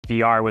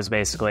VR was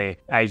basically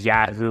a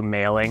Yahoo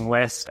mailing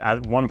list.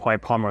 At one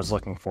point, Palmer was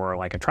looking for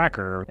like a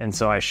tracker. And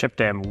so I shipped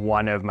him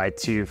one of my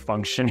 2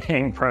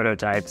 functioning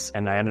prototypes.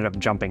 And I ended up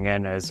jumping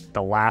in as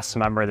the last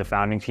member of the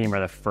founding team or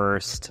the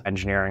first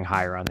engineering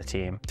hire on the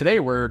team. Today,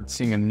 we're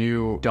seeing a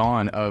new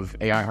dawn of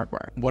AI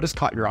hardware. What has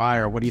caught your eye,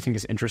 or what do you think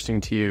is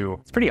interesting to you?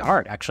 It's pretty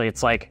hard, actually.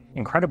 It's like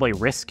incredibly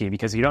risky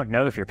because you don't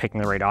know if you're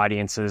picking the right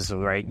audiences, the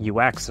right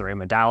UX, the right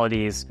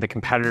modalities. The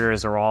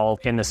competitors are all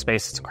in the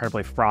space. It's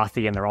incredibly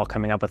frothy and they're all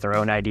coming up with their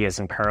own ideas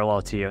in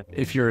parallel to you.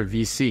 If you're a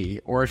VC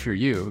or if you're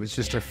you, who's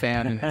just a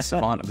fan and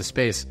savant of the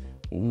space,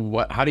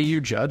 how do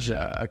you judge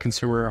a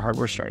consumer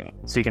hardware startup?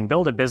 So you can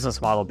build a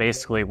business model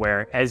basically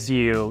where as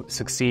you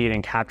succeed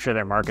and capture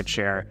their market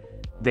share,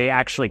 they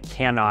actually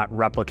cannot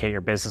replicate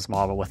your business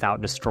model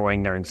without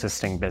destroying their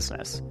existing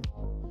business.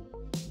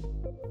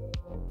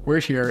 We're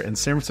here in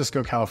San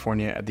Francisco,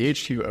 California at the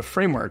HQ of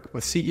Framework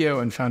with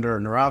CEO and founder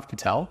Nirav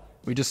Patel.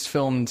 We just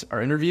filmed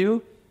our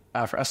interview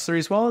for S3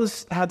 as well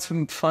as had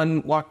some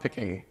fun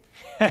lockpicking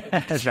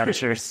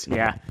adventures.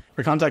 Yeah.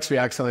 For context, we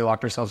accidentally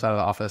locked ourselves out of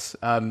the office.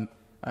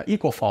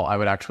 Equal fault, I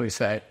would actually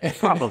say.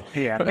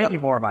 Probably, yeah. Maybe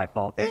more my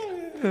fault.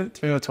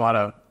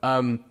 Tomato.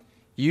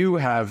 You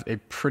have a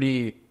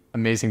pretty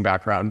amazing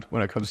background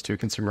when it comes to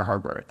consumer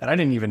hardware that I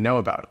didn't even know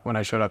about when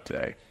I showed up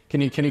today. Can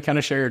you kind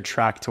of share your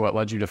track to what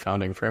led you to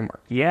founding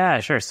Framework? Yeah,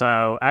 sure.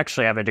 So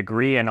actually I have a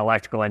degree in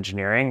electrical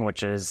engineering,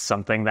 which is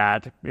something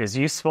that is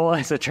useful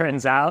as it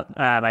turns out.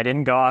 I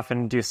didn't go off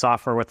and do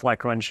software with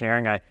electrical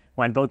engineering. I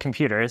went and build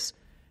computers.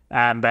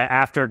 But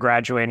after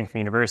graduating from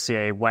university,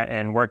 I went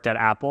and worked at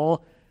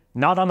Apple,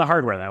 not on the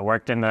hardware though. I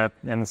worked in the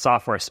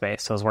software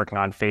space. So I was working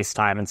on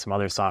FaceTime and some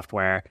other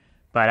software.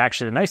 But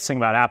actually, the nice thing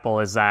about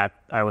Apple is that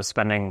I was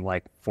spending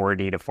like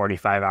 40 to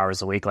 45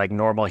 hours a week, like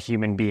normal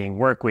human being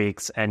work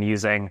weeks, and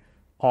using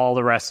all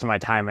the rest of my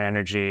time and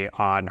energy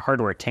on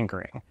hardware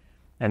tinkering.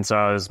 And so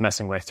I was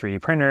messing with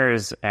 3D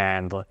printers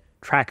and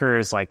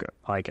trackers, like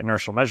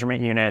inertial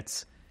measurement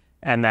units,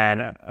 and then,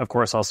 of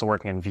course, also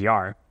working in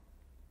VR.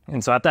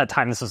 And so at that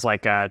time, this was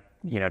like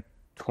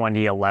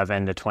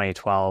 2011 to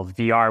 2012.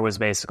 VR was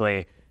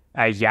basically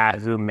a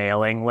Yahoo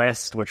mailing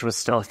list, which was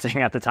still a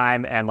thing at the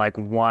time, and like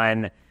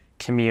one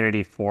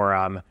community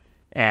forum.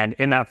 And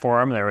in that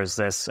forum, there was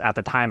this, at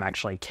the time,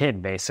 actually,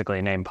 kid basically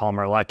named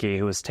Palmer Luckey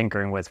who was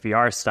tinkering with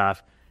VR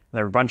stuff.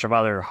 There were a bunch of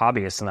other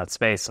hobbyists in that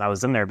space. And I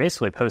was in there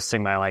basically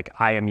posting my like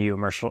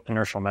IMU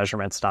inertial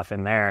measurement stuff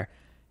in there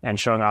and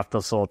showing off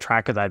this little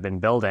tracker that I'd been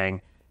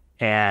building.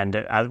 And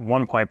at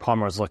one point,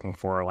 Palmer was looking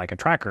for like a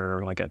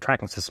tracker, like a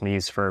tracking system to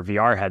use for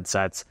VR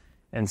headsets.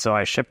 And so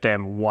I shipped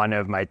him one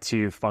of my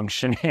 2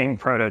 functioning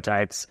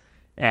prototypes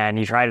and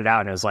he tried it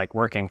out and it was like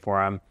working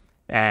for him.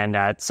 And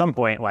at some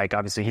point, like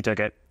obviously he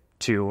took it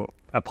to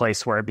a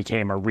place where it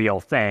became a real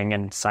thing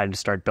and decided to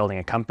start building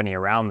a company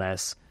around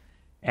this.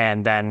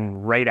 And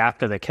then right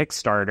after the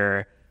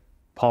Kickstarter,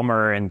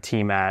 Palmer and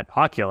team at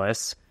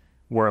Oculus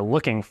were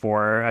looking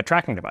for a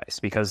tracking device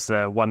because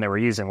the one they were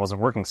using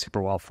wasn't working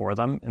super well for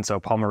them. And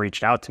so Palmer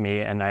reached out to me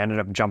and I ended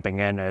up jumping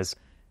in as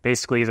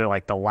basically either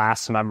like the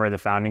last member of the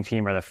founding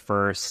team or the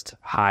first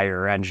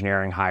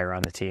engineering hire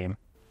on the team.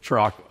 For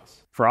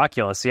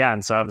Oculus, yeah.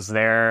 And so I was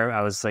there.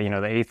 I was, the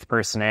 8th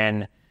person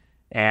in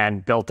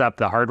and built up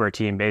the hardware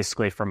team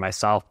basically from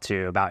myself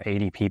to about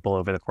 80 people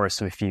over the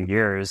course of a few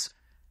years.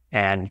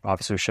 And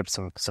obviously we shipped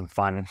some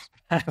fun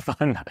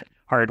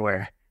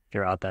hardware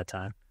throughout that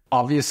time.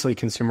 Obviously,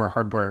 consumer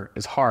hardware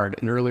is hard.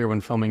 And earlier when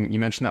filming, you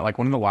mentioned that like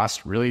one of the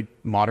last really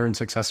modern,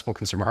 successful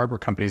consumer hardware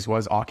companies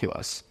was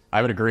Oculus.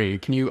 I would agree.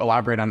 Can you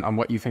elaborate on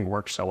what you think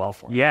worked so well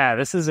for it? Yeah,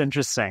 this is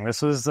interesting.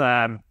 This was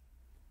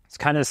it's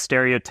kind of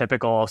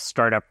stereotypical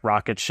startup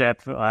rocket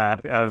ship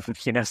of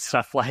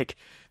stuff like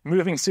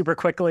moving super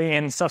quickly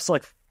and stuff's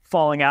like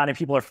falling out and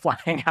people are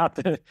flying out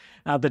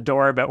the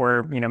door, but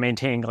we're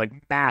maintaining like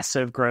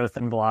massive growth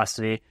and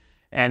velocity.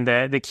 And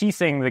the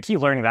key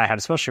learning that I had,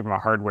 especially from a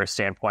hardware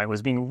standpoint,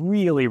 was being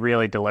really,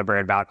 really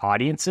deliberate about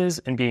audiences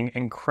and being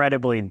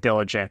incredibly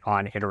diligent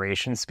on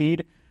iteration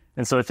speed.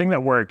 And so the thing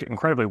that worked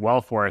incredibly well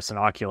for us in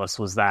Oculus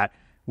was that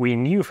we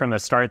knew from the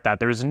start that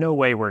there's no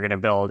way we're going to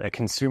build a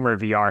consumer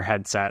VR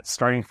headset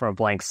starting from a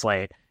blank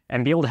slate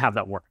and be able to have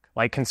that work.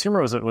 Like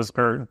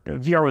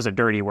VR was a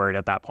dirty word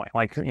at that point.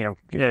 Like,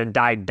 it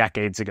died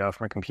decades ago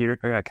from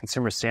a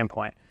consumer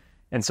standpoint.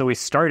 And so we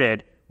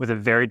started with a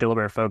very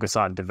deliberate focus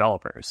on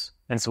developers.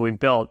 And so we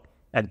built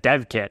a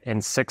dev kit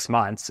in 6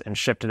 months and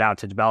shipped it out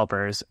to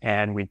developers.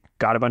 And we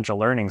got a bunch of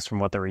learnings from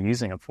what they were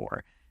using it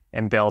for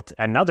and built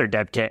another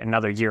dev kit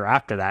another year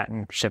after that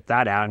and shipped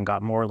that out and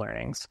got more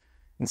learnings.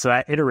 And so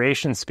that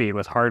iteration speed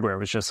with hardware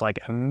was just like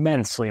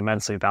immensely,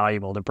 immensely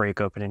valuable to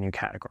break open a new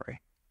category.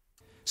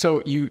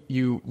 So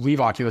you leave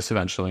Oculus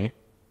eventually,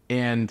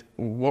 and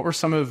what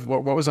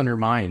was on your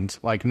mind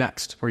like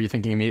next? Were you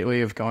thinking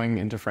immediately of going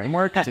into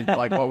Framework?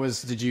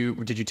 Did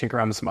you tinker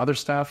around with some other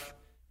stuff?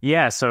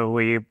 Yeah, so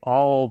we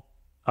all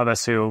of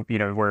us who,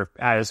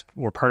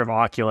 were part of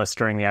Oculus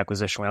during the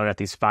acquisition, we all got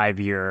these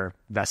 5-year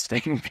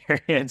vesting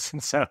periods.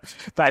 And so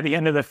by the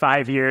end of the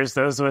 5 years,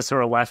 those of us who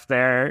were left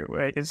there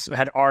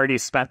had already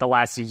spent the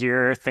last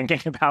year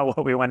thinking about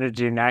what we wanted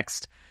to do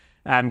next.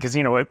 Because,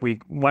 we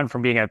went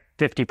from being a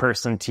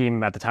 50-person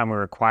team at the time we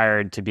were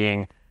acquired to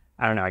being,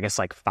 I don't know, I guess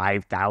like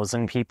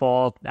 5,000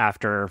 people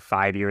after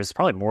 5 years,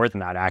 probably more than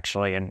that,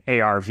 actually, in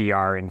AR,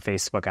 VR, and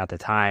Facebook at the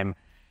time.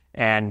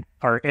 And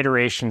our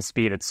iteration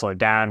speed had slowed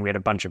down. We had a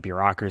bunch of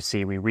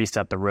bureaucracy. We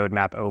reset the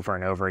roadmap over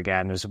and over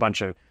again. There's a bunch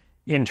of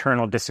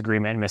internal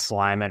disagreement and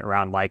misalignment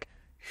around like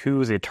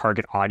who the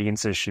target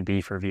audiences should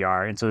be for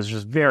VR. And so it's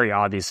just very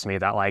obvious to me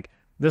that like,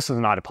 this is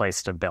not a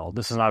place to build.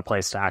 This is not a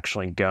place to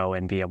actually go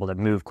and be able to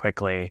move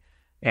quickly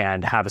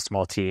and have a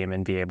small team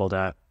and be able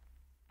to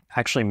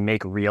actually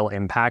make real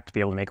impact, be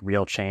able to make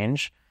real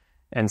change.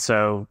 And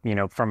so,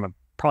 from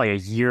probably a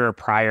year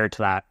prior to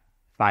that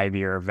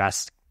 5-year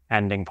vest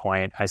ending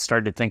point, I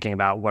started thinking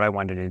about what I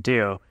wanted to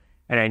do.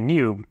 And I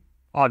knew,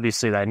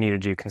 obviously, that I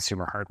needed to do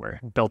consumer hardware.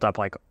 Built up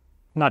like,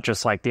 not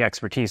just like the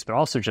expertise, but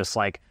also just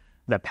like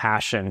the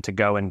passion to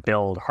go and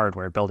build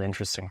hardware, build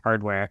interesting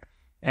hardware.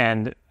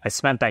 And I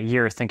spent that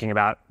year thinking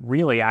about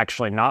really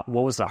actually not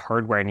what was the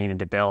hardware I needed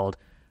to build,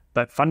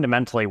 but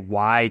fundamentally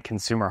why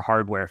consumer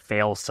hardware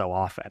fails so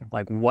often.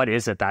 Like, what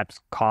is it that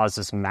caused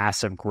this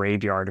massive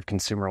graveyard of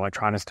consumer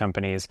electronics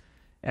companies?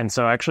 And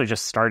so I actually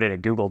just started a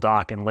Google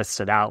Doc and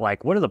listed out,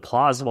 like, what are the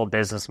plausible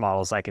business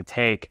models I could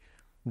take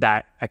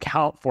that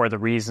account for the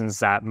reasons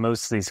that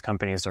most of these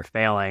companies are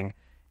failing,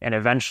 and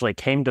eventually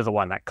came to the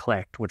one that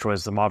clicked, which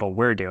was the model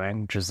we're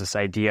doing, which is this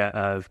idea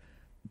of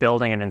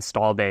building an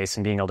install base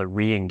and being able to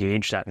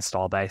re-engage that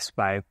install base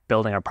by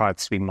building our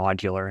products to be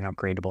modular and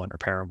upgradable and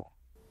repairable.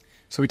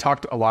 So we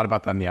talked a lot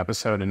about that in the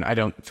episode, and I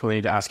don't really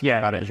need to ask you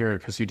about it here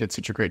because you did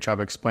such a great job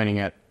explaining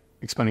it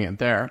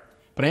there.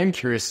 But I am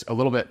curious a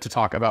little bit to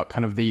talk about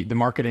kind of the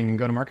marketing and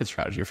go-to-market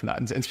strategy for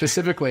that. And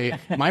specifically,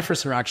 my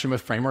first interaction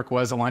with Framework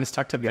was a Linus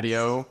Tech Tip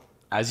video,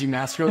 as you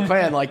masterfully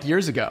planned, like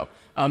years ago.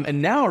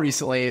 And now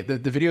recently, the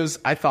videos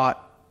I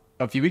thought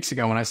a few weeks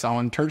ago when I saw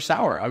one turned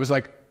sour. I was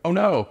like, oh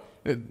no.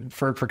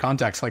 For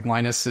context, like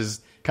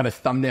Linus's kind of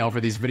thumbnail for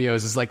these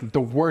videos is like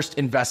the worst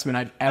investment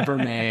I've ever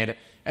made.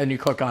 And you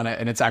click on it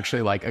and it's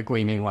actually like a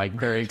gleaming, like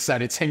very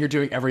excited saying you're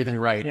doing everything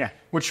right. Yeah.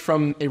 Which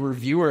from a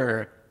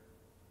reviewer,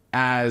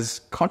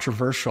 as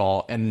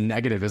controversial and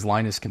negative as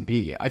Linus can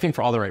be, I think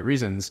for all the right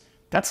reasons,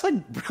 that's like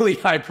really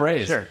high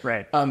praise. Sure,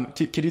 right.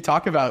 Could you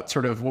talk about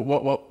sort of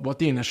what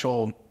the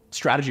initial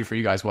strategy for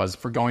you guys was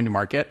for going to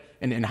market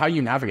and how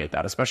you navigate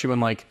that, especially when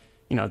like,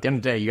 at the end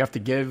of the day, you have to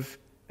give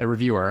a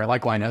reviewer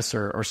like Linus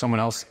or someone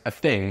else a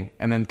thing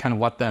and then kind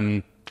of let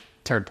them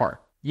tear it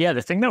apart? Yeah,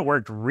 the thing that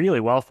worked really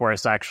well for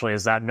us actually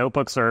is that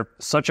notebooks are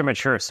such a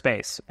mature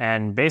space.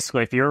 And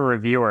basically, if you're a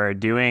reviewer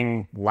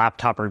doing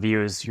laptop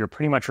reviews, you're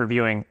pretty much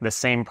reviewing the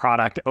same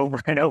product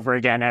over and over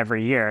again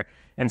every year.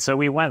 And so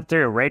we went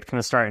through right from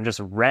the start and just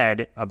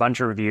read a bunch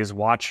of reviews,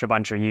 watched a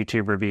bunch of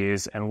YouTube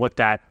reviews, and looked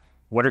at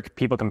what are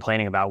people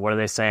complaining about? What are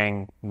they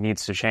saying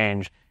needs to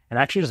change? And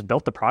actually just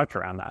built the product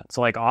around that.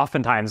 So like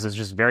oftentimes it's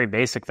just very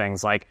basic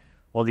things like,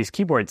 well, these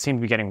keyboards seem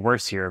to be getting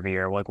worse year over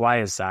year. Like,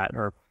 why is that?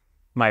 Or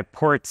my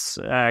ports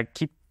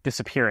keep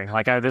disappearing.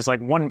 Like there's like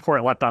one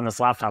port left on this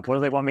laptop. What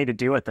do they want me to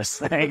do with this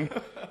thing?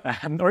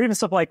 Or even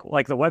stuff like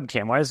the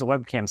webcam. Why is the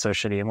webcam so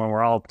shitty? And when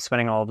we're all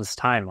spending all this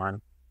time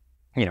on,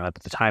 at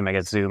the time I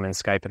get Zoom and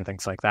Skype and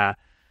things like that.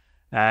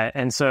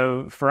 And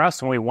so for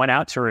us, when we went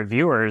out to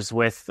reviewers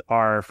with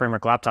our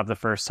Framework laptop the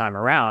first time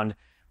around,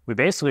 we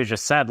basically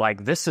just said,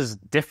 like, this is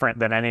different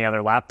than any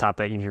other laptop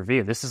that you've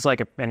reviewed. This is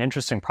like an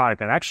interesting product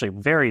that actually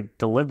very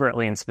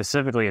deliberately and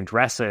specifically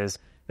addresses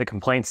the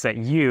complaints that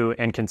you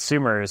and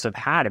consumers have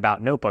had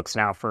about notebooks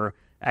now for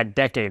a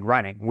decade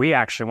running. We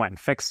actually went and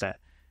fixed it.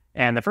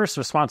 And the first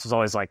response was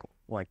always like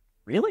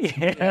really?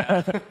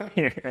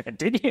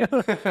 Did you?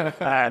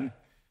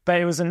 But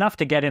it was enough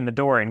to get in the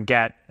door and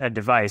get a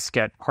device,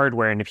 get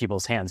hardware into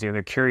people's hands.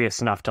 They're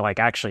curious enough to like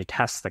actually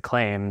test the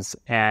claims.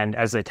 And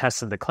as they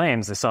tested the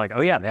claims, they saw like,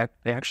 oh yeah,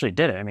 they actually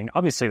did it. I mean,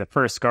 obviously the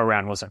first go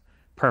around wasn't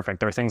perfect.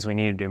 There were things we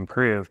needed to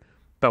improve,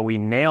 but we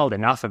nailed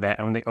enough of it.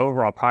 And the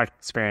overall product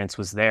experience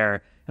was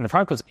there. And the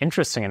product was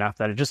interesting enough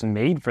that it just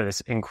made for this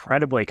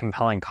incredibly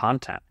compelling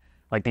content.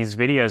 Like these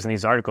videos and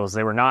these articles,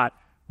 they were not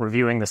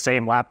reviewing the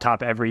same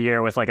laptop every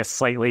year with like a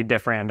slightly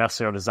different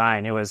industrial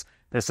design.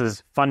 This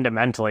is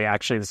fundamentally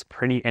actually this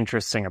pretty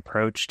interesting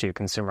approach to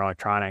consumer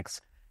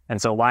electronics.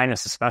 And so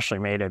Linus especially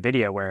made a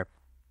video where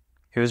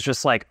he was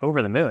just like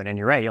over the moon. And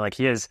you're right, like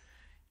he is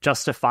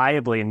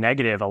justifiably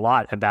negative a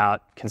lot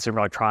about consumer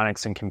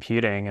electronics and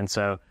computing. And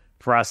so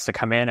for us to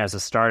come in as a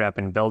startup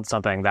and build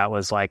something that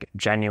was like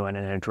genuine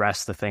and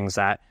address the things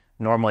that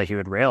normally he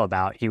would rail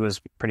about, he was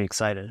pretty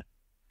excited.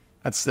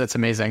 That's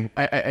amazing.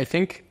 I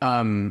think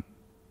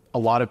a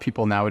lot of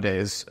people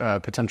nowadays,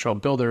 potential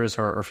builders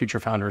or future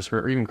founders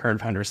or even current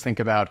founders,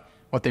 think about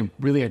what they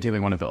really ideally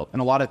want to build.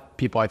 And a lot of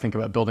people, I think,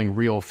 about building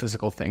real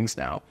physical things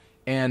now.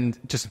 and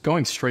just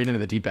going straight into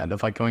the deep end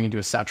of like going into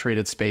a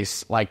saturated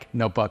space like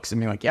notebooks and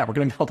being like, yeah, we're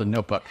going to build a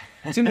notebook.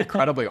 It seemed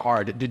incredibly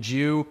hard.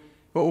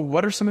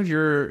 What are some of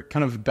your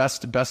kind of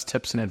best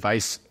tips and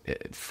advice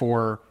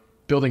for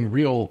building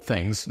real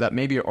things that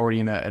maybe are already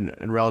in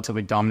a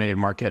relatively dominated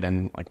market,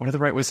 and like what are the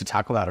right ways to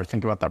tackle that or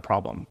think about that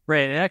problem?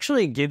 Right. It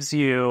actually gives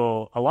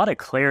you a lot of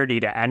clarity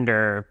to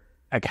enter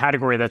a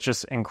category that's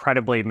just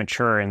incredibly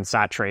mature and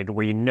saturated,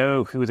 where you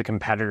know who the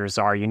competitors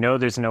are. You know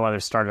there's no other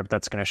startup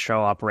that's going to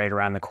show up right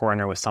around the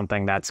corner with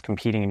something that's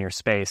competing in your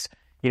space.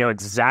 You know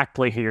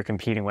exactly who you're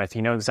competing with.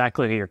 You know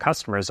exactly who your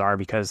customers are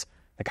because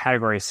the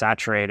category is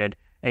saturated,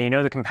 and you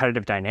know the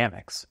competitive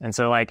dynamics. And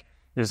so like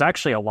there's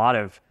actually a lot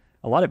of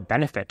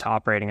benefit to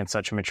operating in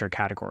such a mature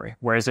category.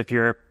 Whereas if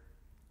you're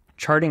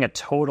charting a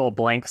total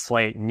blank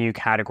slate new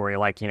category,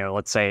 like, you know,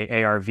 let's say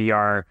AR,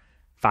 VR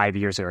 5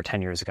 years ago or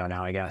 10 years ago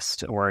now, I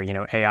guess, or, you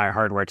know, AI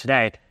hardware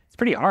today, it's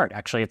pretty hard.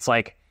 Actually, it's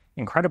like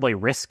incredibly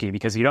risky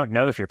because you don't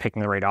know if you're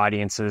picking the right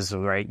audiences,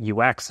 or the right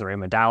UX, the right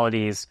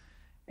modalities,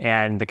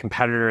 and the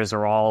competitors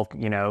are all,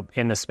 you know,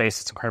 in the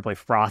space. It's incredibly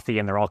frothy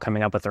and they're all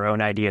coming up with their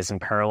own ideas in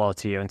parallel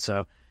to you. And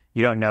so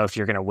you don't know if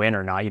you're going to win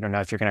or not. You don't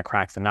know if you're going to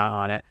crack the nut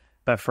on it.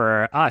 But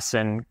for us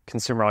in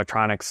consumer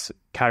electronics,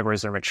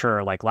 categories that are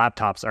mature, like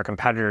laptops, our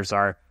competitors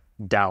are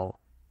Dell,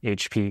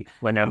 HP,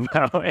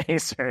 Lenovo,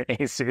 Acer,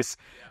 Asus,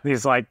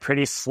 these like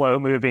pretty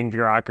slow-moving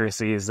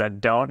bureaucracies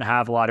that don't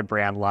have a lot of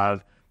brand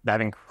love, that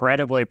have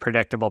incredibly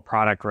predictable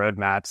product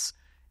roadmaps,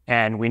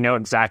 and we know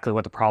exactly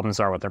what the problems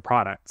are with their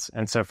products.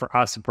 And so for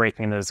us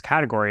breaking those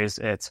categories,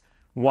 it's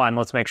one,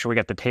 let's make sure we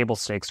get the table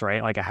stakes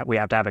right. Like we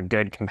have to have a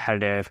good,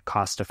 competitive,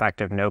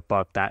 cost-effective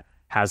notebook that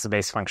has the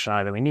base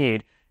functionality that we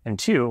need. And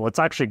two, let's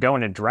actually go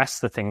and address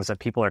the things that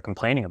people are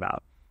complaining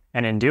about.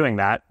 And in doing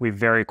that, we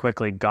very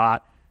quickly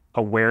got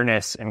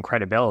awareness and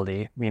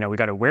credibility. You know, we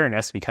got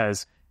awareness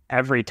because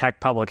every tech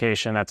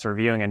publication that's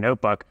reviewing a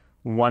notebook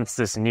wants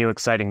this new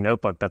exciting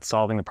notebook that's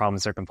solving the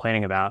problems they're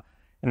complaining about.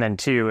 And then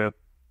two,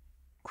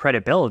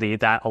 credibility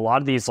that a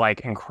lot of these like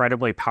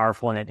incredibly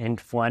powerful and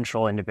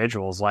influential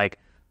individuals like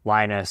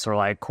Linus or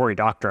like Cory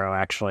Doctorow,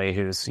 actually,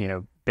 who's, you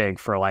know, big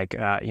for like,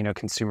 you know,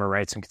 consumer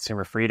rights and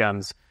consumer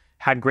freedoms,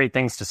 had great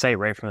things to say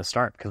right from the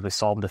start because we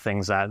solved the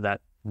things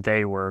that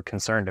they were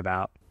concerned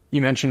about. You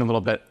mentioned a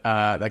little bit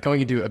that going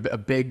into a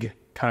big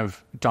kind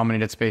of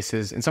dominated space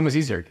is in some ways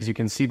easier because you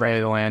can see the lay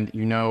of the land,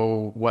 you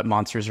know what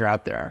monsters are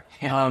out there.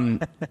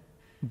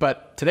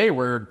 But today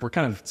we're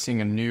kind of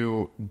seeing a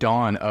new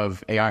dawn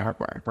of AI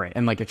hardware, right?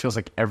 And like it feels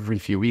like every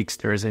few weeks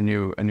there is a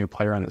new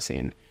player on the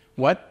scene.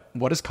 What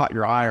has caught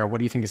your eye, or what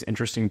do you think is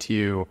interesting to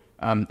you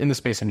in the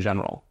space in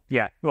general?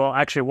 Yeah, well,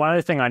 actually, one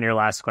other thing on your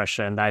last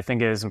question that I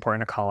think is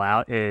important to call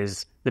out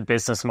is the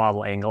business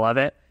model angle of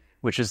it,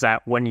 which is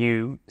that when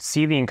you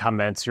see the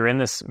incumbents, you're in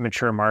this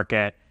mature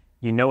market,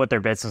 you know what their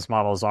business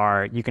models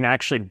are, you can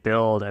actually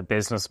build a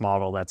business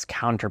model that's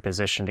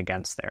counter-positioned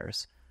against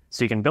theirs.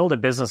 So you can build a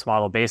business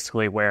model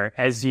basically where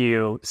as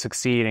you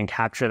succeed and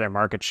capture their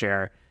market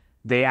share,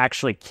 they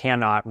actually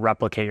cannot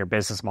replicate your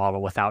business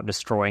model without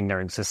destroying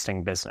their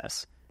existing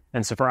business.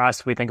 And so for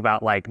us, we think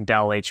about like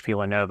Dell, HP,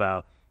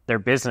 Lenovo, their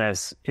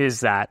business is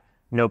that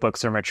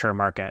notebooks are a mature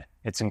market.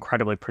 It's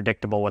incredibly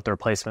predictable what the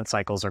replacement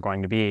cycles are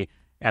going to be,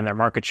 and their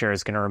market share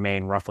is going to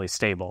remain roughly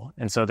stable.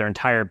 And so their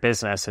entire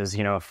business is,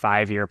 you know, a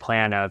 5-year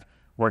plan of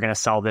we're going to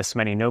sell this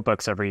many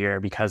notebooks every year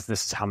because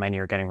this is how many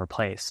are getting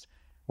replaced.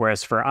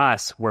 Whereas for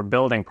us, we're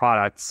building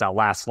products that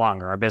last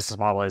longer. Our business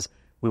model is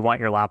we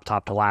want your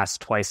laptop to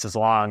last twice as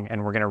long,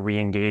 and we're going to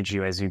re-engage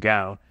you as you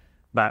go.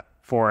 But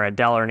for a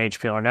Dell or an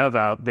HP or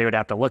Lenovo, they would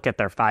have to look at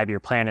their 5-year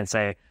plan and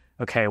say,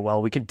 okay,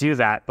 well, we could do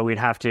that, but we'd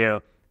have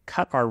to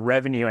cut our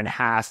revenue in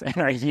half and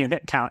our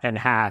unit count in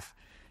half.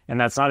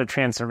 And that's not a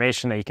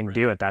transformation that you can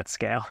do at that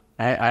scale.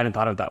 I hadn't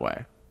thought of it that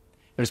way.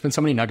 There's been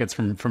so many nuggets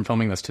from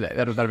filming this today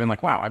that have been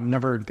like, wow, I've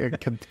never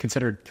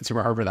considered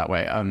consumer hardware that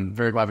way. I'm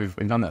very glad we've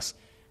done this.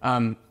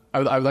 I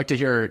would like to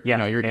hear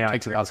your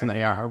takes on the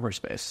AI hardware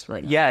space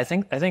right now. Yeah, I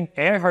think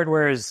AI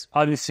hardware is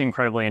obviously an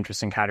incredibly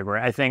interesting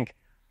category. I think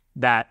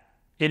that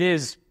it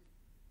is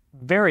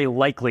very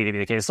likely to be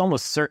the case,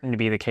 almost certain to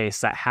be the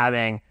case, that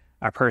having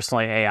a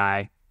personal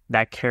AI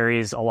that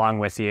carries along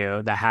with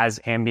you, that has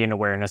ambient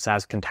awareness, that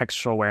has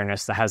contextual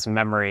awareness, that has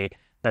memory,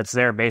 that's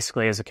there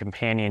basically as a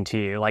companion to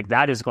you, like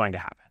that is going to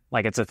happen.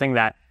 Like it's a thing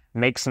that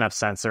makes enough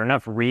sense. There are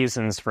enough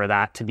reasons for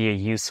that to be a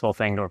useful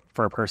thing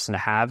for a person to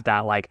have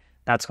that like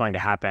that's going to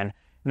happen.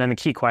 And then the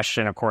key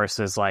question, of course,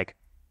 is like,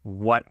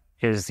 what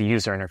is the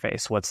user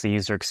interface? What's the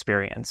user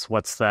experience?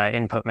 What's the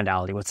input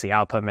modality? What's the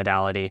output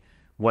modality?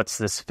 What's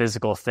this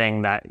physical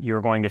thing that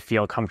you're going to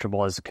feel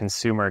comfortable as a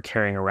consumer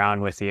carrying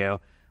around with you?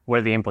 What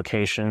are the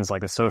implications,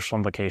 like the social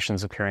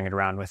implications of carrying it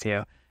around with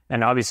you?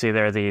 And obviously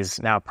there are these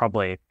now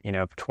probably,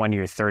 20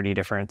 or 30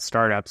 different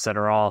startups that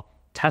are all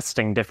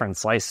testing different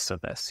slices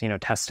of this,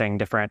 testing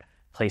different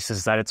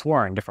places that it's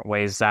worn, different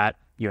ways that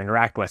you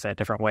interact with it,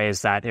 different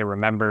ways that it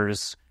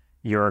remembers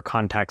your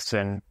context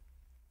and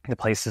the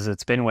places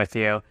it's been with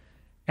you.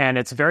 And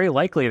it's very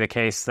likely the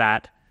case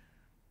that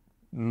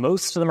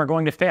most of them are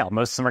going to fail.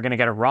 Most of them are going to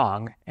get it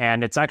wrong.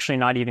 And it's actually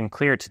not even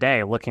clear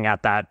today, looking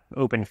at that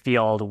open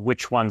field,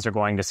 which ones are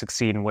going to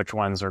succeed and which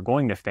ones are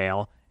going to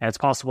fail. And it's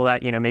possible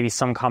that, maybe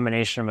some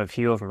combination of a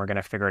few of them are going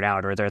to figure it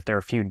out, or that there are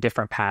a few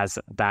different paths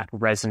that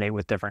resonate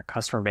with different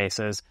customer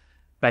bases.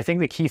 But I think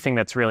the key thing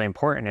that's really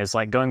important is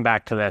like going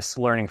back to this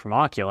learning from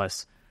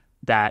Oculus,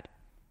 that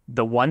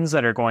the ones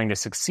that are going to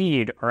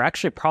succeed are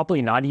actually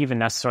probably not even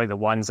necessarily the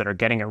ones that are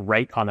getting it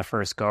right on the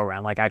first go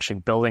around, like actually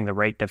building the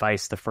right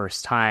device the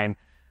first time,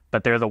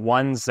 but they're the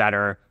ones that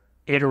are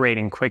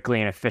iterating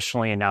quickly and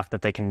efficiently enough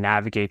that they can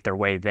navigate their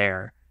way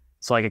there.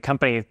 So like a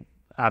company,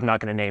 I'm not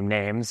going to name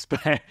names,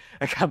 but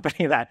a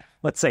company that,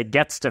 let's say,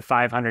 gets to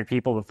 500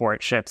 people before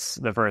it ships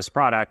the first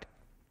product,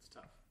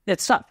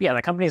 it's tough. Yeah,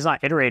 the company's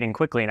not iterating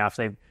quickly enough.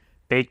 They've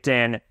baked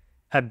in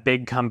a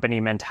big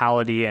company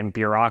mentality and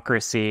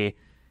bureaucracy,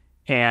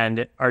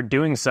 and are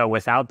doing so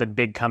without the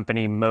big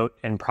company moat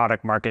and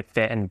product market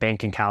fit and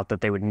bank account that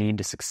they would need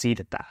to succeed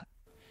at that.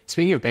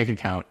 Speaking of bank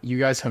account, you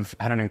guys have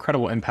had an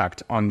incredible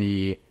impact on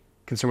the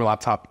consumer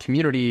laptop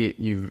community.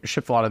 You've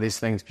shipped a lot of these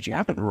things, but you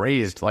haven't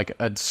raised like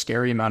a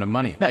scary amount of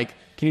money. Like,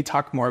 can you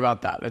talk more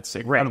about that? It's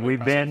right.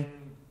 We've been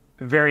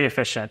very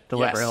efficient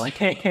deliberately.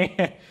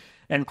 Yes.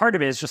 And part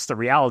of it is just the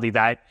reality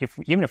that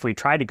even if we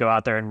try to go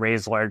out there and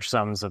raise large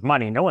sums of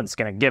money, no one's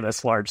going to give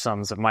us large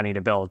sums of money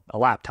to build a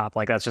laptop.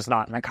 Like, that's just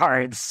not in the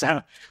cards. So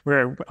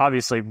we're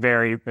obviously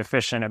very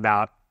efficient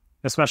about,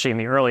 especially in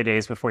the early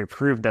days before we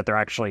proved that there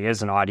actually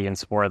is an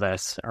audience for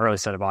this, early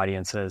set of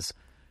audiences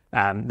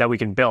that we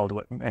can build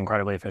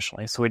incredibly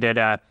efficiently. So we did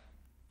a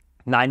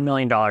 $9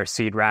 million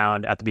seed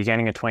round at the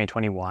beginning of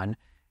 2021. And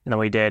then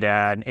we did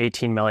an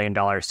 $18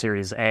 million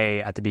Series A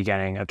at the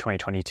beginning of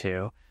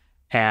 2022.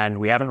 And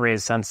we haven't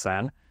raised since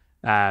then.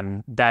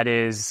 That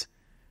is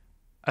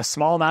a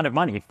small amount of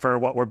money for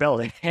what we're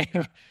building.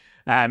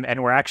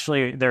 And we're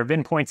actually, there have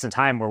been points in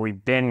time where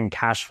we've been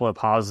cash flow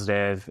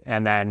positive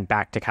and then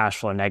back to cash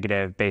flow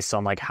negative based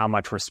on like how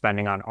much we're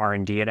spending on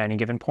R&D at any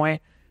given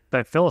point.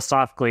 But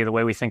philosophically, the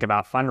way we think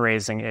about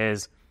fundraising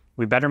is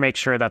we better make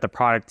sure that the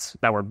products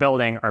that we're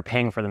building are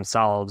paying for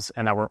themselves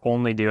and that we're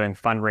only doing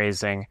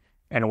fundraising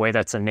in a way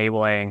that's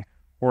enabling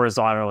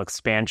horizontal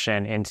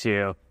expansion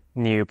into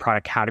new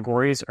product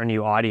categories or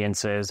new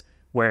audiences,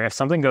 where if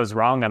something goes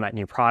wrong on that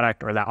new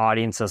product or that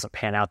audience doesn't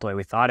pan out the way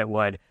we thought it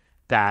would,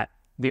 that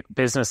the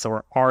business that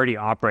we're already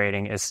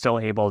operating is still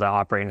able to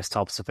operate in a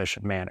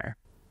self-sufficient manner.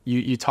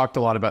 You talked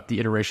a lot about the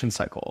iteration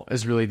cycle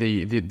is really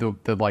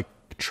the like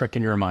trick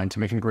in your mind to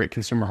making great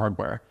consumer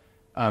hardware.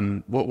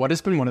 What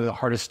has been one of the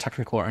hardest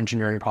technical or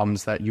engineering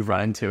problems that you've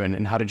run into,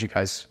 and how did you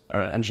guys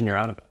engineer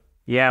out of it?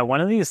 Yeah, one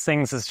of these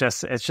things is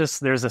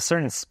just there's a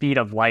certain speed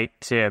of light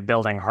to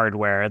building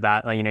hardware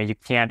that you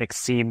can't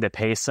exceed the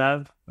pace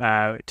of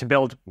to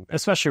build,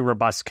 especially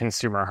robust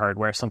consumer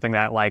hardware, something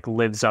that like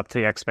lives up to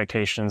the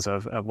expectations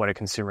of what a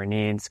consumer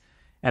needs.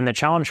 And the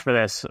challenge for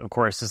this, of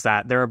course, is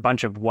that there are a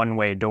bunch of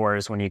one-way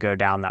doors when you go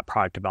down that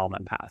product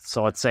development path.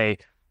 So let's say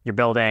you're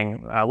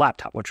building a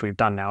laptop, which we've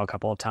done now a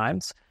couple of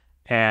times,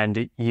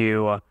 and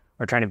you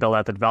are trying to build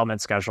out the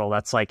development schedule.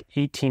 That's like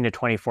 18 to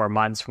 24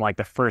 months from like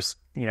the first,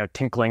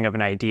 tinkling of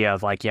an idea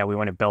of like, yeah, we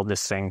want to build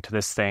this thing to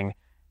this thing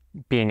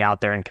being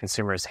out there in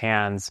consumers'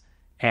 hands.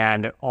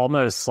 And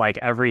almost like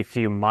every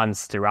few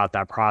months throughout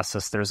that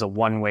process, there's a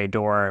one-way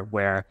door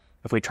where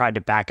if we tried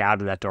to back out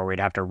of that door, we'd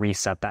have to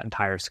reset that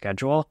entire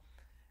schedule.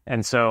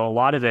 And so a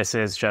lot of this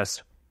is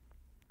just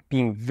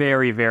being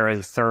very,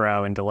 very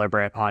thorough and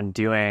deliberate on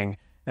doing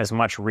as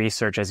much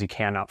research as you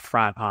can up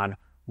front on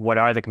what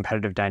are the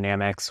competitive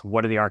dynamics,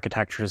 what are the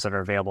architectures that are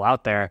available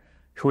out there,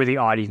 who are the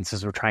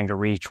audiences we're trying to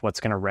reach, what's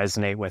going to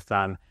resonate with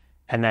them,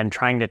 and then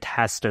trying to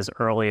test as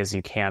early as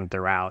you can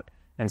throughout.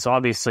 And so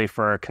obviously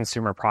for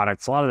consumer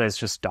products, a lot of it is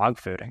just dog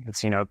fooding.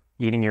 It's,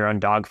 eating your own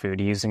dog food,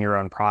 using your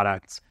own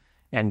products,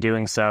 and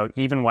doing so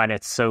even when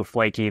it's so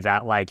flaky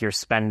that like you're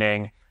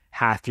spending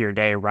half your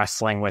day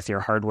wrestling with your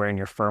hardware and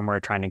your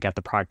firmware trying to get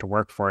the product to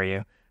work for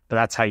you. But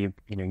that's how you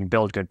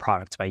build good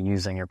products, by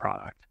using your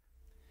product.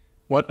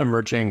 What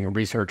emerging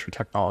research or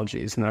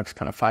technologies in the next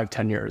kind of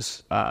 5-10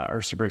 years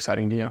are super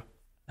exciting to you?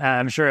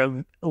 I'm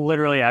sure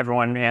literally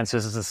everyone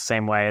answers this the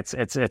same way.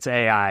 It's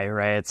AI,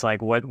 right? It's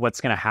like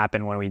what's going to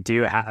happen when we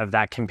do have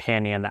that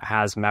companion that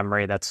has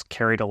memory, that's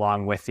carried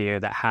along with you,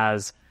 that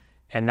has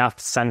enough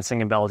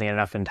sensing ability,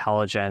 enough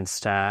intelligence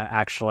to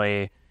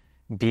actually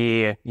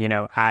be,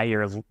 at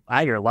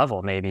your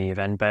level, maybe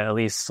even, but at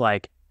least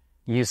like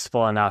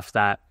useful enough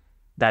that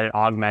it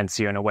augments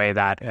you in a way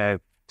that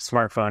a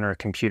smartphone or a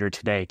computer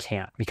today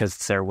can't, because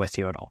it's there with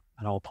you at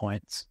all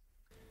points.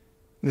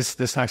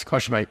 This next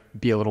question might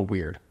be a little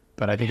weird,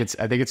 but I think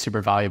it's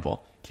super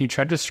valuable. Can you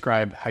try to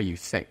describe how you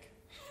think?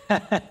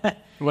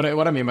 What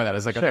I mean by that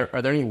is like, sure.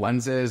 Are there any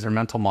lenses or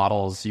mental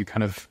models you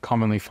kind of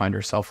commonly find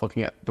yourself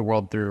looking at the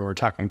world through or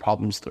tackling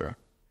problems through?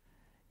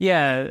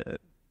 Yeah,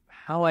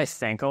 how I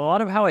think. A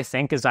lot of how I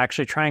think is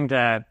actually trying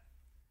to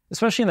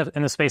especially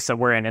in the space that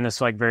we're in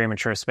this like very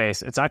mature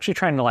space, it's actually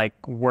trying to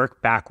like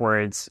work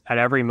backwards at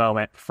every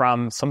moment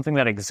from something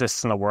that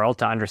exists in the world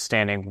to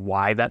understanding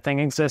why that thing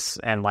exists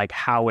and like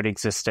how it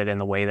existed in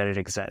the way that it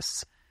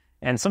exists.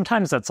 And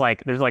sometimes that's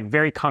like, there's like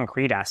very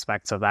concrete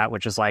aspects of that,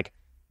 which is like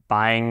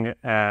buying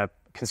a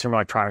consumer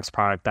electronics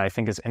product that I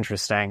think is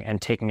interesting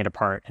and taking it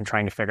apart and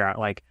trying to figure out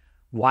like,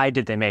 why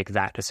did they make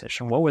that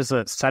decision? What was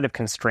the set of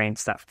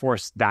constraints that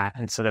forced that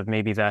instead of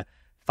maybe the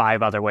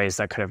 5 other ways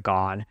that could have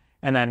gone?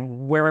 And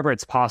then wherever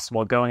it's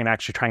possible, going and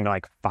actually trying to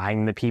like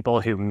find the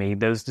people who made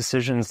those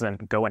decisions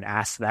and go and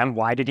ask them,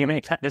 why did you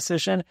make that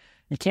decision?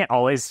 You can't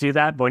always do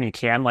that, but when you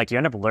can, like you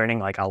end up learning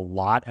like a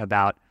lot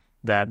about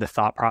the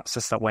thought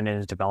process that went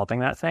into developing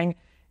that thing.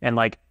 And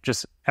like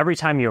just every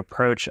time you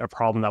approach a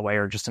problem that way,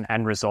 or just an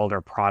end result or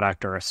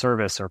product or a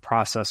service or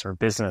process or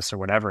business or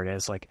whatever it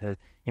is, like,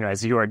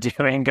 as you are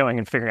doing, going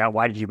and figuring out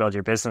why did you build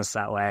your business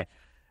that way,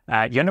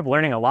 you end up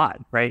learning a lot,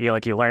 right? You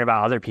learn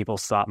about other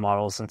people's thought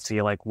models and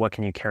see like, what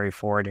can you carry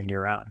forward into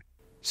your own?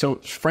 So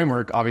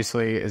Framework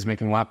obviously is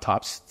making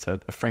laptops. It's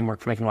a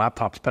framework for making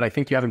laptops, but I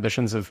think you have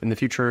ambitions of in the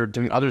future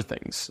doing other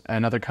things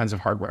and other kinds of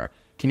hardware.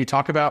 Can you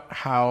talk about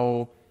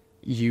how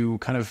you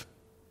kind of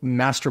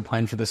master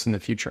plan for this in the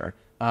future?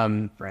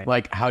 Right.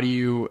 Like how do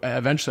you,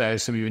 eventually I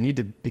assume you would need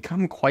to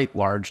become quite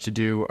large to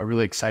do a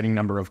really exciting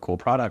number of cool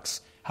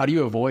products. How do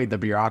you avoid the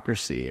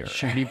bureaucracy, or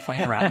how do you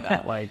plan around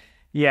that? Like,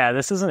 yeah,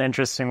 this is an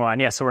interesting one.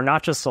 Yeah, so we're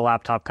not just a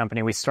laptop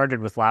company. We started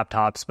with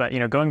laptops, but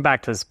going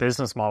back to this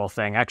business model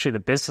thing, actually the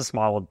business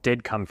model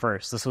did come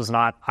first. This was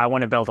not, I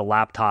want to build a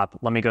laptop,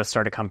 let me go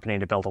start a company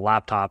to build a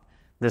laptop.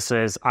 This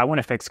is, I want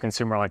to fix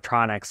consumer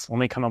electronics, let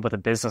me come up with a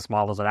business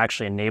model that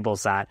actually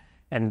enables that.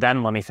 And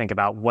then let me think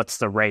about what's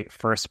the right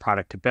first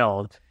product to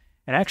build.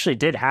 And I actually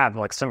did have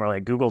like similarly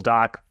a Google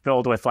Doc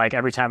filled with like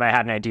every time I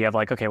had an idea of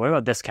like, okay, what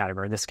about this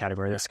category, this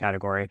category, this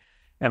category?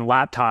 And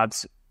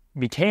laptops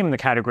became the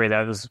category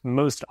that was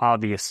most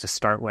obvious to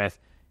start with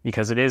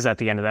because it is at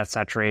the end of that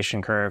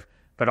saturation curve,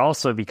 but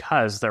also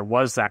because there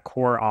was that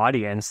core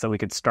audience that we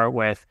could start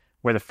with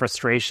where the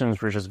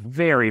frustrations were just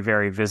very,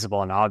 very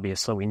visible and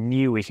obvious. So we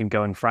knew we could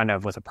go in front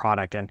of with a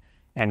product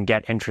and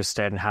get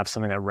interested and have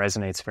something that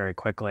resonates very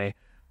quickly.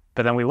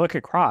 But then we look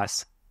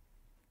across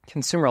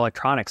consumer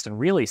electronics and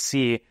really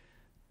see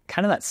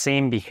kind of that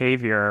same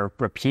behavior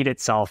repeat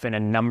itself in a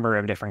number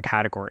of different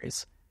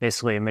categories.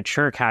 Basically, a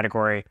mature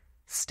category,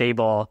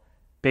 stable,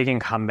 big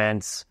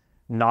incumbents,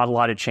 not a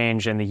lot of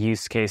change in the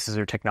use cases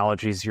or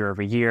technologies year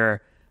over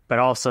year, but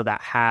also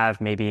that have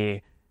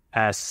maybe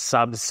a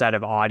subset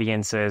of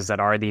audiences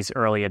that are these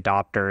early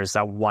adopters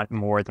that want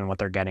more than what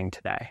they're getting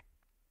today.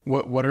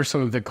 What are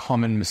some of the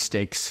common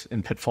mistakes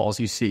and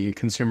pitfalls you see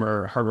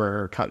consumer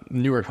hardware,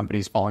 newer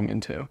companies falling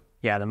into?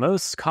 Yeah, the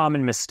most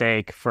common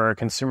mistake for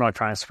consumer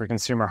electronics, for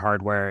consumer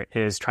hardware,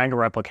 is trying to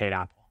replicate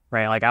Apple,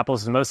 right? Like Apple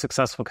is the most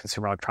successful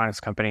consumer electronics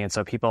company. And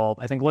so people,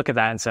 I think, look at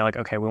that and say like,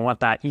 okay, we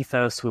want that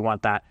ethos, we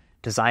want that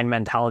design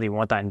mentality, we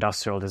want that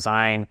industrial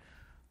design,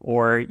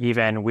 or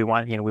even we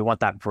want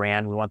that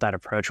brand, we want that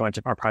approach, we want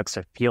our products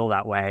to feel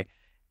that way.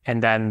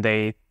 And then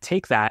they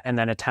take that and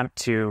then attempt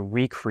to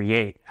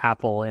recreate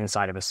Apple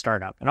inside of a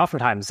startup. And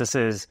oftentimes this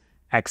is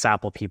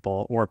ex-Apple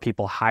people or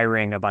people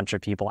hiring a bunch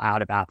of people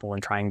out of Apple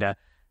and trying to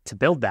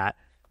build that.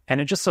 And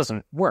it just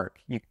doesn't work.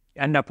 You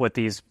end up with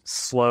these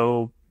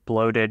slow,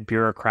 bloated,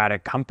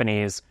 bureaucratic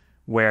companies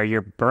where you're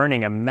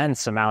burning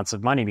immense amounts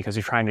of money because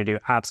you're trying to do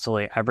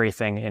absolutely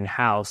everything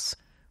in-house,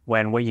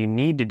 when what you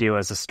need to do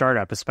as a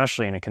startup,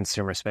 especially in a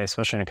consumer space,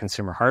 especially in a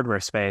consumer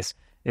hardware space,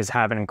 is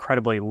have an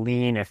incredibly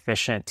lean,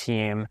 efficient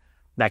team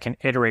that can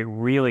iterate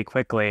really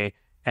quickly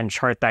and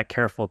chart that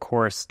careful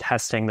course,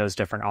 testing those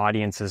different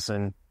audiences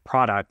and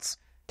products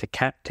to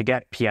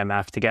get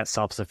PMF, to get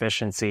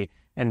self-sufficiency.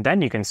 And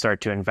then you can start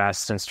to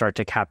invest and start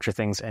to capture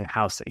things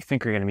in-house that you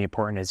think are going to be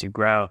important as you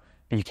grow.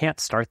 But you can't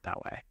start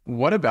that way.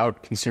 What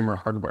about consumer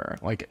hardware?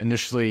 Like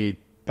initially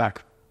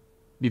back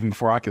even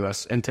before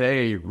Oculus, and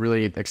today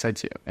really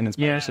excites you and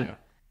inspires you.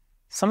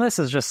 Some of this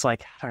is just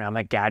like, I don't know, I'm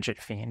a gadget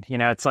fiend.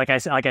 It's like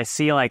I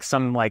see like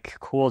some like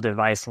cool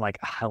device and like,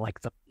 I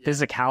like the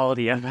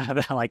physicality of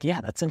it. I'm like,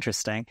 yeah, that's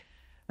interesting.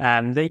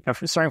 They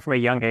starting from a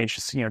young age,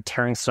 just,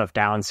 tearing stuff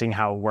down, seeing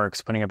how it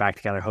works, putting it back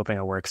together, hoping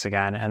it works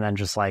again. And then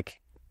just like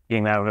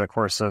being that over the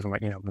course of,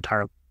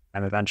 entire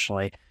time,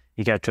 eventually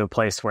you get to a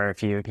place where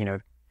if you,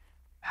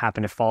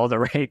 happen to follow the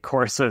right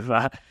course of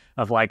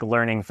like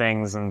learning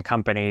things and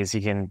companies,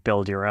 you can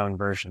build your own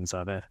versions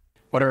of it.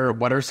 What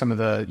are some of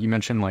the, you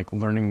mentioned like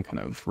learning kind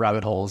of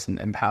rabbit holes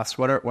and paths.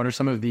 What are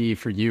some of the,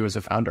 for you as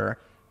a founder,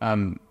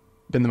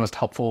 been the most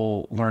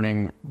helpful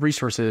learning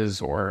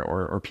resources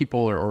or people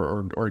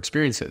or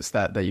experiences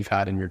that you've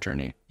had in your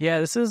journey? Yeah,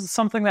 this is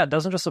something that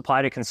doesn't just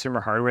apply to consumer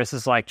hardware. This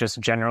is like just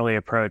generally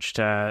approach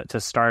to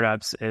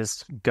startups,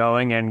 is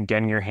going and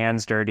getting your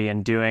hands dirty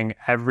and doing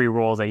every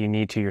role that you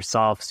need to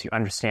yourself so you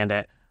understand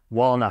it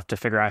well enough to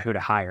figure out who to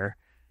hire.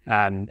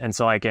 And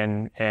so like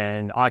in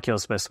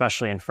Oculus, but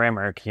especially in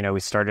Framework, we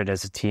started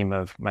as a team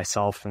of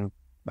myself and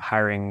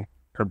hiring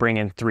or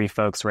bringing 3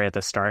 folks right at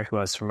the start who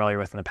I was familiar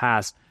with in the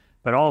past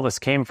But all of us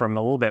came from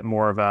a little bit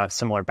more of a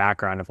similar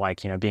background of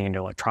like, being into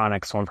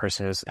electronics. One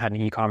person had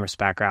an e-commerce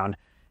background,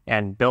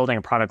 and building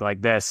a product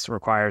like this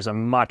requires a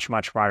much,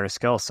 much broader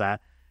skill set.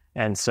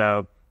 And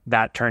so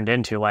that turned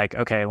into like,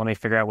 okay, let me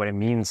figure out what it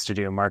means to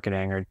do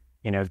marketing, or,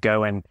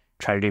 go and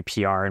try to do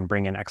PR and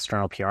bring in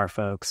external PR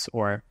folks,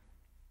 or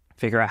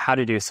figure out how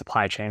to do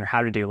supply chain or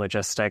how to do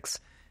logistics,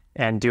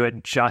 and do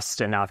it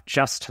just enough,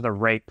 just to the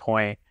right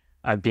point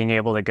of being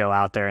able to go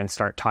out there and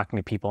start talking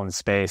to people in the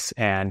space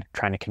and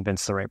trying to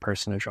convince the right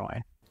person to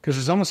join. Because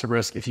there's almost a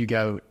risk if you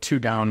go too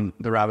down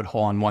the rabbit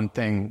hole on one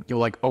thing, you'll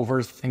like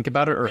overthink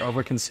about it or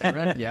overconsider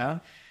it. Yeah.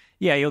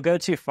 Yeah, you'll go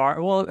too far.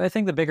 Well, I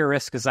think the bigger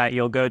risk is that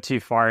you'll go too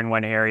far in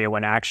one area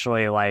when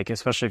actually, like,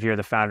 especially if you're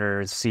the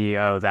founder or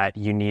CEO, that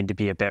you need to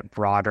be a bit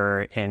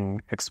broader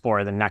and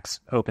explore the next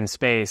open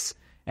space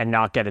and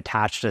not get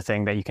attached to a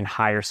thing that you can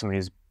hire somebody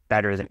who's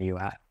better than you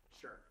at.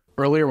 Sure.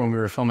 Earlier when we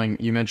were filming,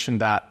 you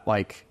mentioned that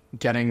like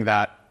getting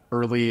that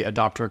early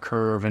adopter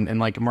curve and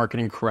like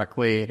marketing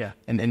correctly. Yeah.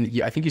 And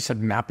I think you said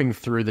mapping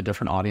through the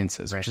different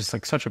audiences, which is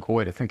like such a cool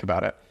way to think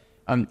about it.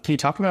 Can you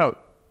talk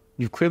about,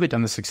 you've clearly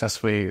done this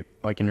successfully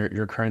like in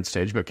your current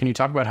stage, but can you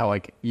talk about how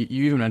like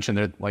you even mentioned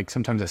that like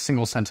sometimes a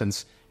single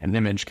sentence and an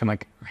image can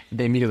like,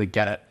 they immediately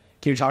get it.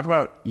 Can you talk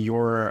about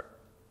your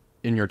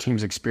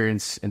team's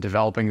experience in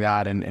developing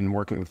that and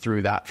working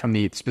through that from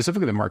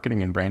specifically the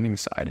marketing and branding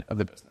side of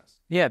the business?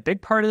 Yeah, a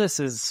big part of this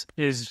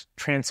is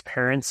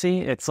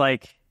transparency. It's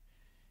like,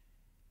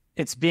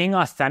 it's being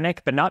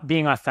authentic, but not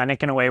being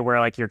authentic in a way where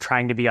like you're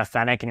trying to be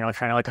authentic and you're like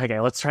trying to like, okay,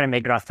 let's try to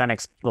make it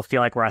authentic so people feel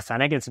like we're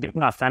authentic. It's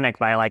being authentic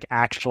by like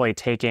actually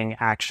taking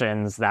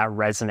actions that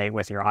resonate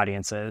with your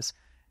audiences.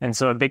 And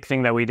so a big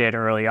thing that we did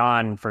early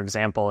on, for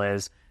example,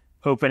 is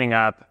opening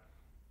up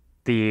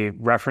the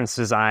reference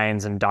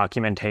designs and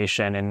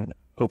documentation and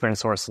open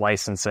source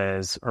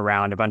licenses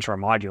around a bunch of our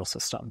module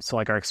systems. So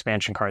like our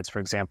expansion cards, for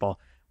example,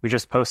 we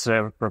just posted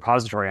a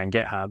repository on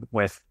GitHub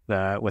with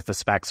the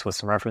specs with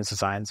some reference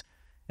designs.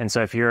 And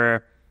so if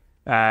you're,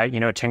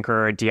 a tinker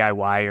or a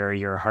DIY or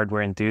you're a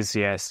hardware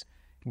enthusiast,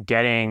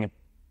 getting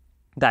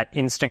that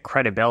instant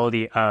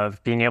credibility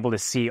of being able to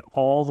see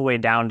all the way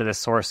down to the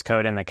source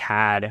code and the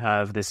CAD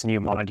of this new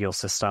module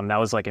system, that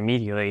was like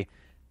immediately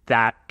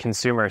that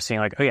consumer seeing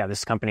like, oh yeah,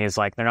 this company is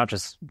like, they're not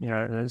just,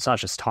 it's not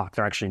just talk,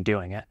 they're actually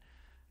doing it.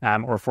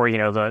 Or for, the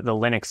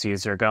Linux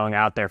user going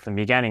out there from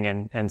the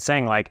beginning and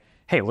saying like,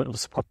 hey,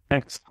 let's support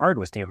Linux hard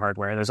with new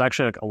hardware. There's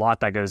actually like a lot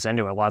that goes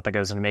into it, a lot that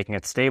goes into making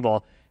it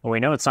stable. And we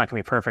know it's not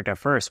going to be perfect at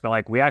first, but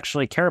like we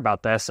actually care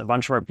about this. A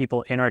bunch of our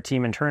people in our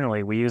team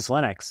internally, we use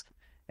Linux.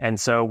 And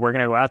so we're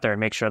going to go out there and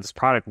make sure this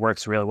product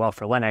works really well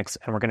for Linux.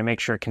 And we're going to make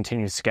sure it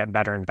continues to get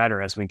better and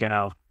better as we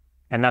go.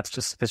 And it's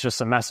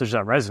just a message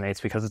that resonates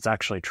because it's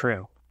actually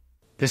true.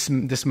 This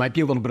might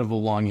be a little bit of a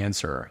long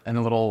answer and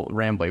a little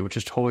rambly, which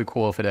is totally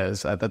cool if it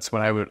is. That's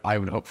what I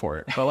would hope for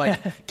it. But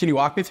like, can you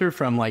walk me through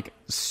from like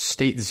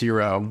state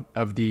zero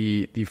of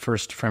the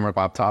first Framework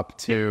laptop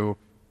to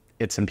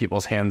it's in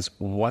people's hands?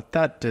 What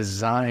that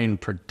design,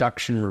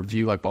 production,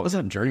 review, like what was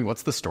that journey?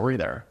 What's the story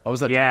there? What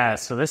was that? Yeah,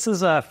 so this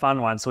is a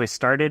fun one. So we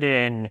started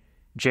in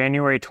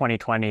January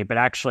 2020, but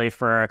actually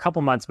for a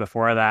couple months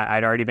before that,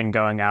 I'd already been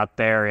going out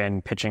there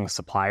and pitching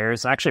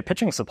suppliers. Actually,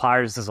 pitching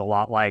suppliers is a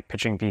lot like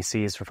pitching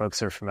VCs for folks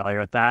who are familiar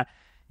with that.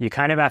 You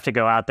kind of have to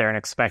go out there and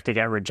expect to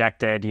get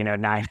rejected,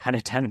 9 out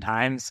of 10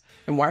 times.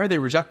 And why are they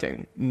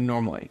rejecting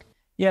normally?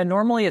 Yeah,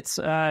 normally it's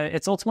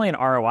ultimately an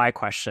ROI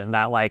question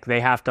that like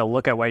they have to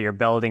look at what you're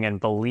building and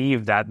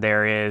believe that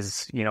there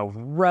is,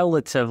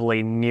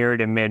 relatively near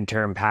to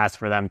midterm path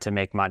for them to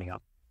make money on.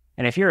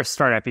 And if you're a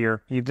startup,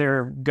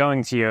 they're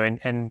going to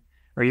you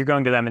or you're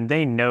going to them and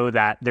they know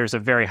that there's a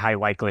very high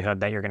likelihood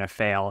that you're going to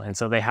fail. And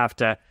so they have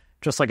to,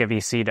 just like a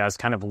VC does,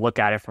 kind of look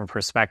at it from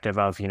perspective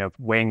of,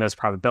 weighing those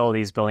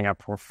probabilities, building a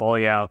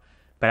portfolio,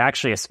 but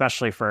actually,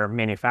 especially for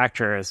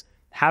manufacturers,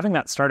 having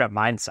that startup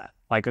mindset.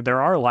 Like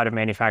there are a lot of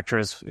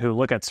manufacturers who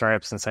look at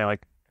startups and say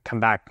like, come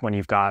back when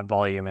you've got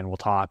volume and we'll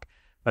talk.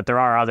 But there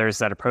are others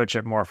that approach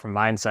it more from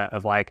mindset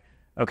of like,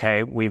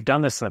 okay, we've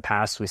done this in the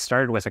past. We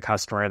started with a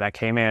customer that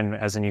came in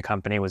as a new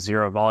company with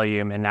zero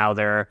volume, and now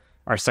they're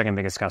our second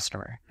biggest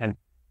customer. And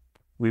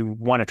we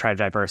want to try to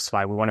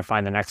diversify. We want to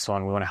find the next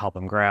one. We want to help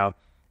them grow.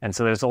 And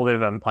so there's a little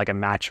bit of a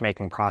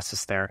matchmaking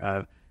process there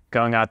of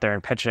going out there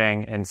and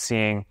pitching and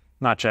seeing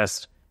not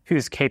just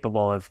who's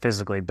capable of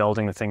physically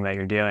building the thing that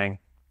you're doing,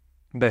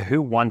 but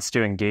who wants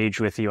to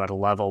engage with you at a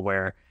level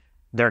where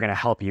they're going to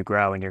help you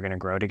grow and you're going to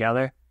grow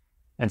together.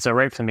 And so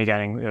right from the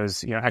beginning, it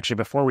was, actually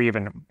before we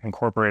even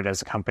incorporated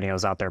as a company, I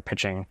was out there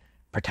pitching,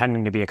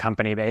 pretending to be a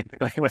company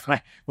basically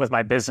with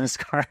my business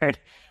card,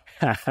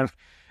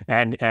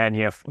 and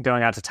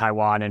going out to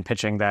Taiwan and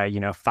pitching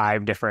the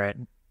 5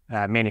 different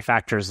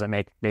manufacturers that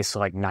make basically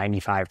like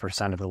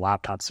 95% of the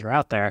laptops that are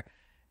out there,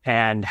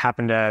 and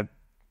happened to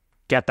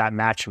get that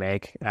match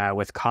make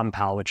with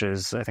Compal, which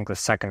is I think the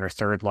second or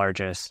third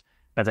largest.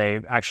 But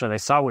they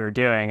saw what we were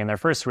doing, and their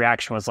first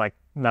reaction was like,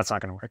 that's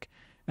not going to work.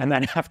 And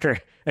then after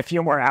a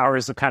few more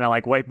hours of kind of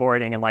like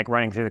whiteboarding and like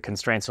running through the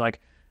constraints, they're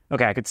like,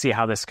 okay, I could see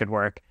how this could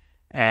work.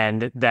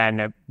 And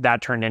then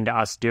that turned into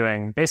us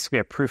doing basically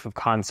a proof of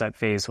concept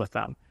phase with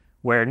them,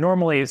 where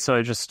normally,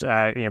 so just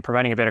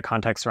providing a bit of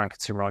context around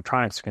consumer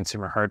electronics,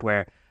 consumer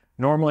hardware.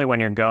 Normally, when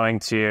you're going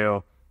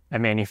to a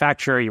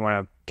manufacturer, you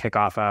want to kick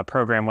off a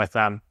program with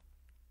them,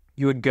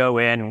 you would go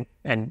in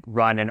and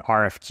run an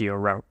RFQ, a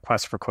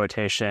request for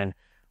quotation,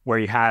 where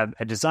you have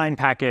a design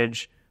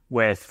package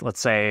with, let's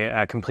say,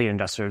 a complete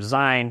industrial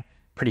design,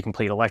 pretty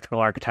complete electrical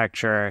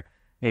architecture,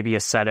 maybe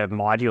a set of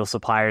module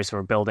suppliers who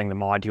are building the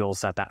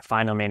modules that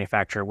final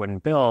manufacturer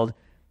wouldn't build.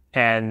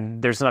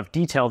 And there's enough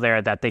detail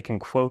there that they can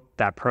quote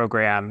that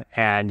program,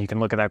 and you can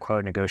look at that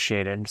quote,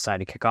 negotiate it, and decide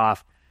to kick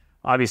off.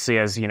 Obviously,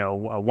 as a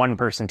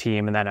one-person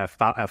team and then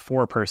a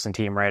four-person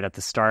team right at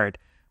the start,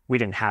 we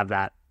didn't have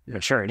that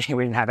maturity.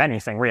 We didn't have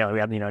anything really. We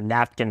had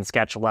napkin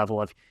sketch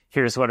level of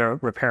here's what a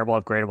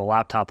repairable, upgradable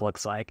laptop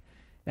looks like.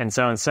 And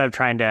so instead of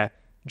trying to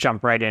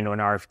jump right into an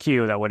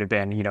RFQ that would have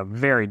been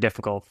very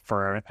difficult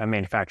for a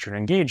manufacturer to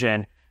engage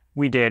in,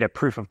 we did a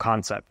proof of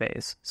concept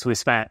phase. So we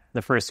spent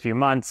the first few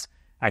months,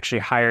 actually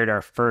hired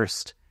our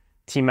first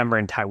team member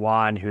in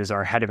Taiwan, who's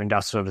our head of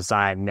industrial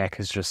design. Nick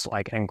is just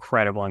like an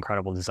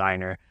incredible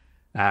designer,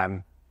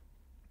 and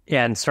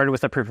started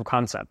with a proof of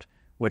concept,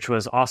 which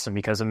was awesome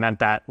because it meant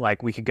that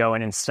we could go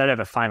in, instead of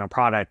a final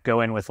product, go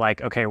in with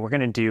okay, we're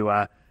going to do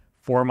a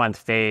 4-month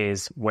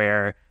phase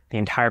where the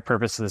entire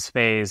purpose of this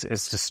phase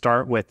is to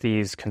start with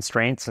these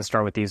constraints and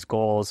start with these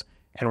goals,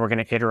 and we're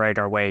going to iterate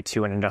our way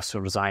to an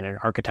industrial design and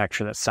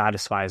architecture that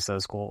satisfies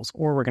those goals,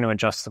 or we're going to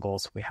adjust the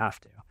goals if we have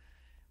to,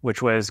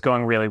 which was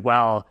going really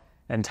well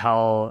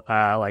until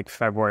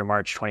February,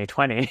 March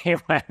 2020,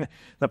 when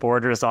the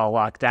borders all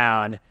locked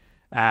down.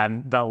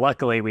 But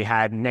luckily, we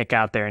had Nick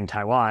out there in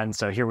Taiwan.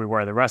 So here we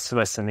were, the rest of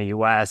us in the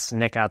US,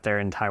 Nick out there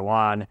in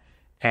Taiwan,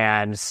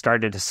 and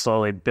started to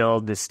slowly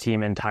build this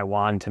team in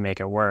Taiwan to make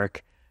it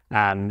work.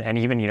 And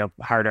even,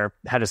 hired our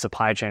head of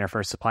supply chain, our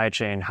first supply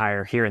chain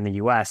hire here in the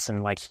US.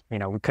 And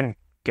we couldn't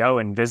go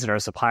and visit our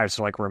suppliers.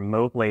 So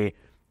remotely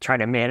trying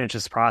to manage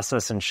this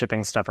process and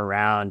shipping stuff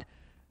around,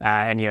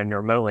 and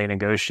remotely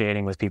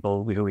negotiating with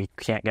people who we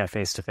can't get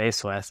face to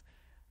face with.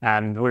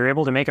 We were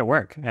able to make it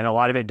work. And a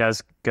lot of it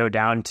does go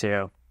down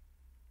to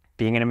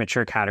being in a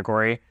mature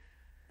category,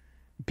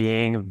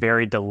 being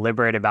very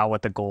deliberate about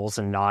what the goals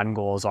and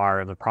non-goals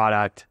are of the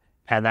product.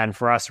 And then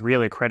for us,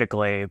 really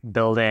critically,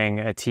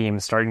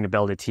 starting to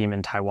build a team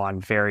in Taiwan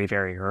very,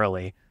 very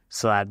early,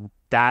 so that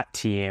that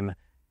team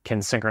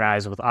can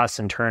synchronize with us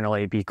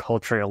internally, be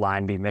culturally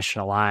aligned, be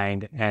mission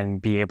aligned,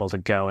 and be able to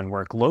go and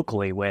work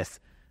locally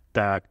with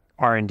the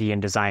R&D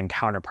and design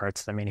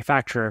counterparts of the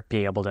manufacturer,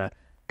 be able to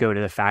go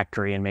to the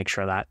factory and make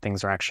sure that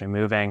things are actually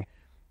moving.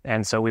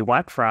 And so we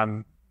went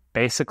from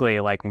basically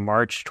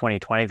March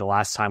 2020, the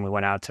last time we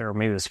went out to, or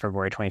maybe it was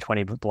February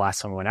 2020, but the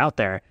last time we went out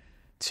there,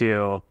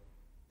 to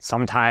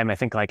sometime, I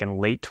think in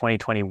late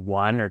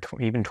 2021 or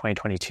even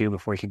 2022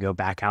 before we could go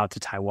back out to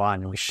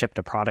Taiwan, and we shipped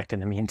a product in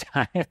the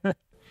meantime.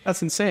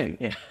 That's insane.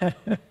 Yeah.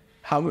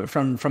 How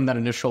from that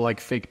initial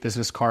fake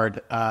business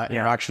card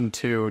interaction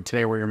to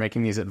today, where you're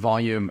making these at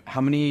volume,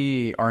 how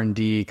many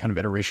R&D kind of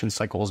iteration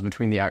cycles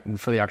for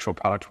the actual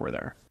product were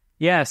there?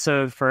 Yeah,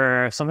 so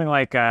for something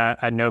like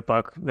a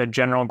notebook, the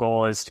general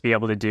goal is to be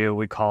able to do,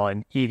 we call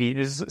an EV.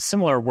 There's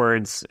similar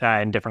words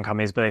in different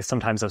companies, but they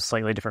sometimes have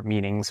slightly different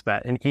meanings.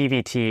 But an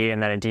EVT,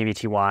 and then a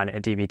DVT1,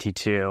 a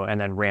DVT2, and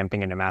then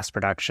ramping into mass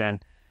production.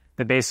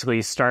 That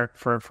basically start,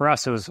 for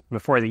us, it was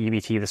before the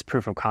EVT, this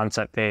proof of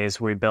concept phase,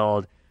 where we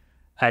build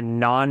a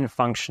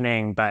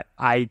non-functioning but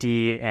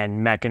ID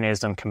and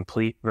mechanism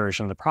complete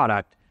version of the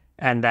product,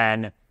 and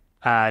then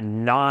a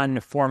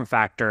non-form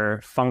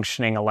factor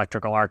functioning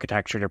electrical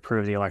architecture to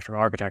prove the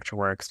electrical architecture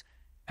works.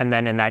 And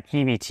then in that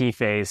EVT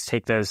phase,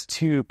 take those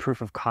two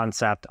proof of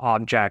concept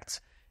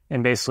objects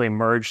and basically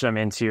merge them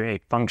into a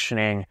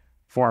functioning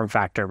form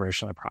factor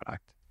version of the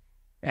product.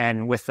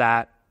 And with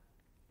that,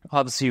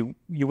 obviously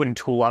you wouldn't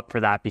tool up for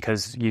that,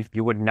 because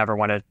you would never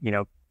want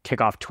to kick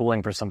off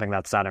tooling for something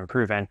that's not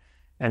unproven.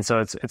 And so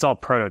it's all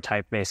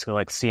prototype,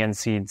 basically,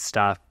 CNC'd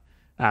stuff,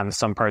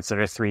 some parts that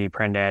are 3D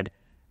printed.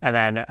 And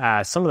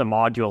then some of the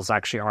modules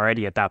actually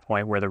already at that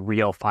point were the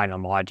real final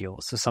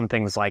modules. So some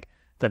things like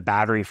the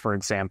battery, for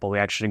example, we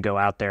actually go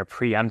out there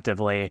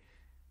preemptively,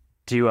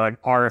 do an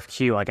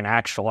RFQ, an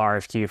actual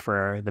RFQ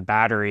for the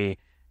battery,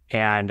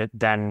 and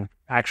then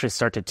actually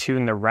start to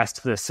tune the rest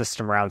of the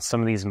system around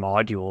some of these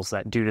modules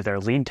that, due to their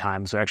lead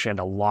times, we actually had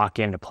to lock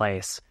into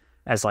place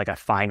as a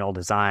final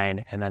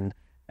design, and then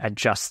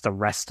adjust the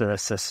rest of the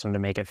system to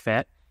make it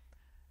fit.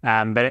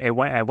 But it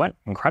went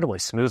incredibly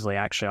smoothly,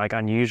 actually,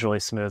 unusually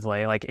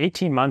smoothly.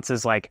 18 months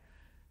is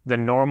the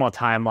normal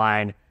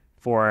timeline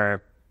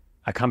for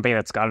a company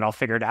that's got it all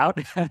figured out.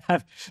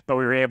 But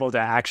we were able to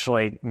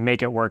actually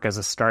make it work as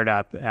a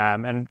startup.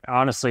 And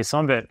honestly,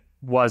 some of it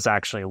was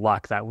actually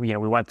luck that we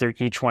went through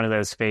each one of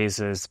those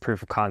phases,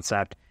 proof of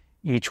concept,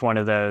 each one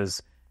of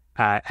those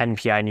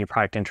NPI, new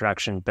product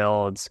introduction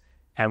builds,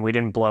 and we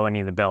didn't blow any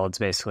of the builds,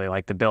 basically.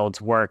 The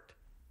builds worked.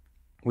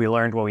 We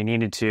learned what we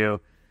needed to.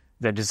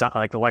 The design,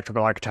 the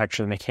electrical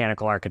architecture, the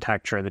mechanical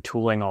architecture, the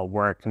tooling all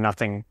worked.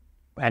 Nothing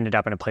ended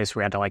up in a place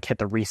where we had to like hit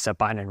the reset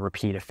button and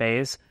repeat a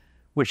phase,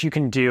 which you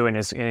can do and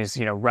is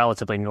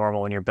relatively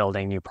normal when you're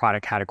building new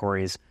product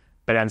categories,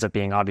 but ends up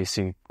being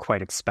obviously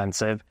quite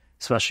expensive,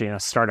 especially in a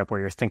startup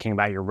where you're thinking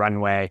about your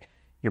runway.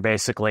 You're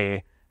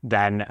basically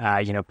then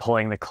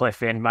pulling the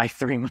cliff in by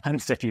 3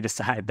 months if you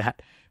decide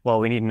that, well,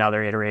 we need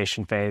another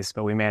iteration phase,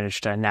 but we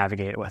managed to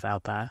navigate it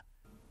without that.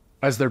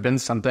 Has there been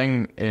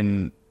something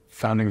in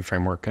founding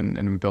Framework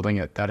and building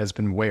it that has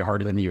been way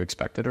harder than you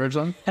expected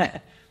originally?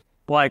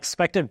 Well, I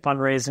expected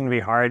fundraising to be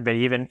hard, but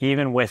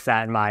even with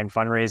that in mind,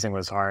 fundraising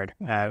was hard.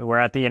 We're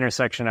at the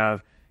intersection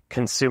of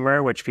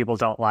consumer, which people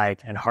don't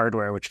like, and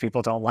hardware, which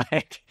people don't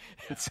like.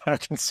 So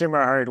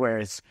consumer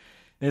hardware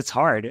it's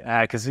hard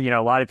because a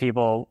lot of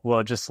people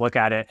will just look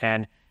at it.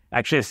 And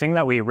actually, the thing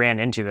that we ran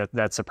into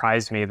that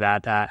surprised me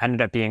that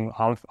ended up being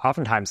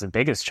oftentimes the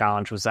biggest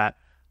challenge was that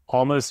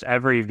almost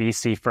every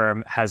VC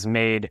firm has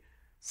made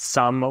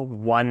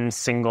one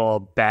single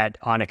bet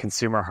on a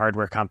consumer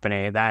hardware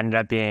company that ended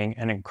up being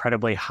an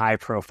incredibly high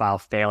profile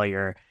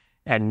failure,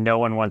 and no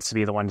one wants to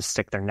be the one to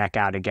stick their neck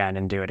out again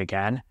and do it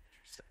again.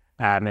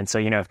 And so,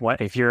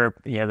 if you're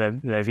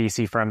the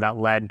VC firm that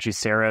led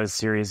Juicero's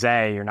Series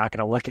A, you're not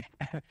going to look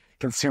at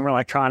consumer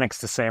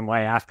electronics the same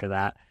way after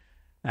that.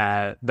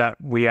 That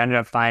we ended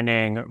up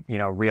finding,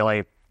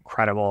 really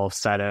credible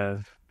set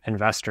of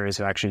investors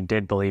who actually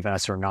did believe in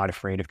us, or not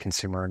afraid of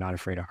consumer, or not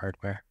afraid of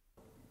hardware.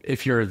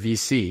 If you're a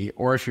VC,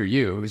 or if you're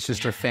who's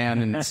just a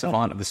fan and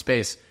savant of the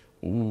space,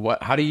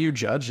 how do you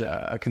judge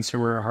a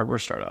consumer hardware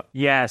startup?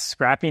 Yeah,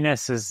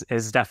 scrappiness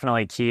is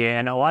definitely key.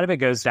 And a lot of it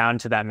goes down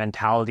to that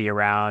mentality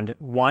around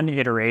one,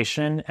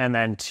 iteration, and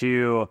then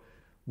two,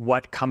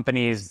 what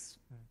companies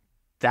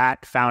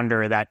that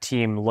founder, that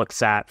team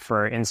looks at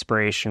for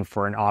inspiration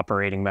for an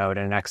operating mode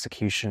and an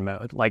execution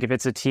mode. Like if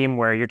it's a team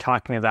where you're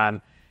talking to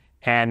them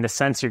and the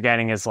sense you're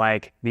getting is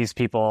like, these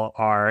people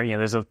are,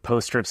 there's a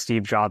poster of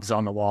Steve Jobs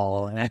on the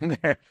wall and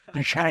they're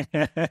trying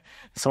to,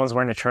 someone's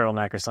wearing a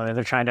turtleneck or something.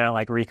 They're trying to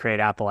like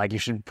recreate Apple. Like you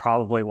should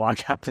probably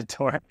walk out the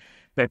door.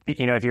 But,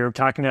 if you're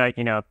talking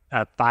to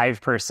a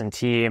 5-person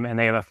team and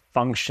they have a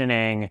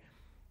functioning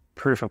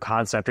proof of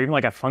concept, or even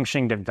like a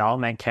functioning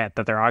development kit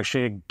that they're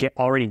actually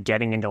already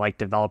getting into like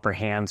developer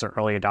hands or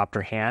early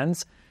adopter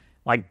hands,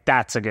 like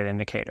that's a good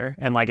indicator.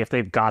 And like if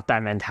they've got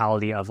that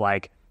mentality of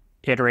like,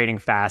 iterating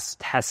fast,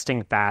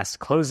 testing fast,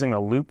 closing the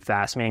loop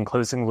fast, meaning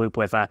closing the loop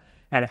with an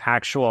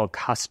actual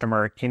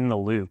customer in the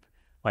loop.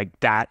 Like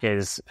that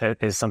is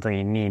something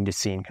you need to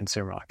see in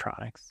consumer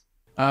electronics.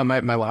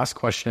 My last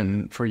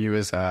question for you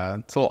is, it's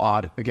a little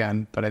odd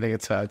again, but I think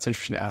it's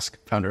interesting to ask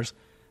founders.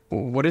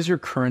 What is your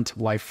current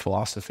life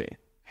philosophy?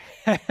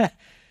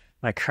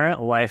 My current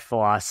life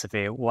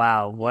philosophy.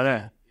 Wow. What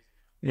a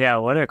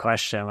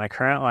question. My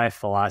current life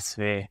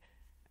philosophy.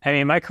 I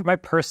mean, my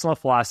personal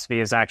philosophy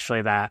is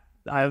actually that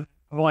I've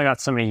only got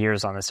so many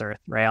years on this earth,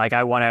 right? Like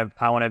I want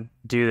to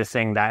do the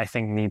thing that I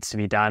think needs to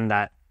be done,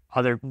 that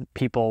other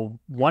people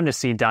want to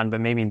see done,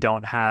 but maybe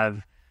don't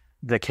have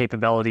the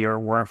capability or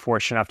weren't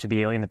fortunate enough to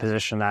be in the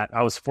position that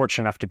I was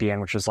fortunate enough to be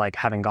in, which was like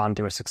having gone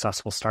through a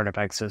successful startup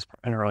exit as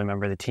an early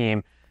member of the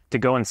team, to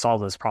go and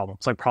solve those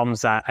problems, like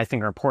problems that I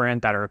think are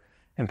important, that are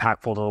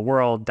impactful to the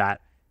world,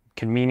 that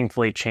can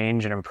meaningfully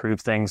change and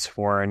improve things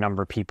for a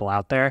number of people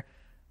out there.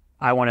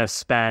 I want to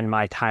spend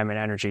my time and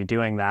energy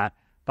doing that.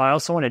 But I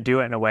also want to do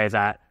it in a way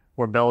that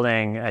we're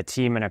building a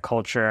team and a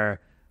culture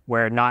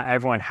where not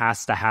everyone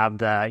has to have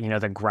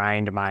the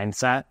grind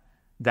mindset,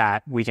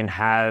 that we can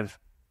have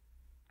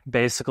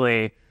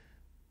basically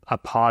a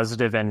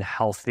positive and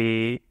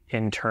healthy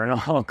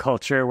internal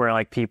culture where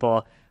like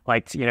people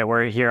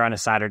we're here on a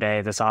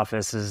Saturday, this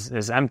office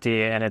is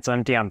empty, and it's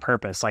empty on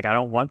purpose. Like I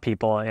don't want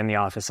people in the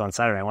office on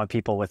Saturday. I want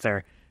people with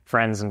their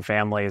friends and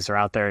families or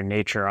out there in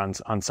nature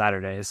on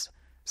Saturdays.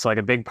 So like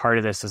a big part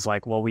of this is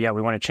like, well, we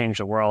want to change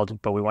the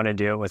world, but we want to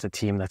do it with a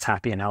team that's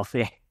happy and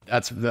healthy.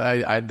 That's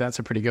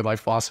a pretty good life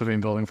philosophy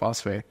and building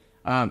philosophy.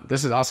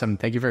 This is awesome.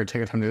 Thank you for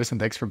taking time to do this,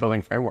 and thanks for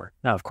building Framework.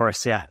 No, of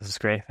course. Yeah, this is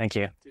great. Thank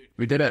you.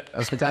 We did it. That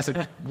was fantastic.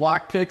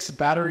 Block picks,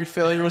 battery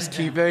failures,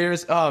 key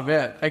failures. Oh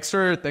man, thanks.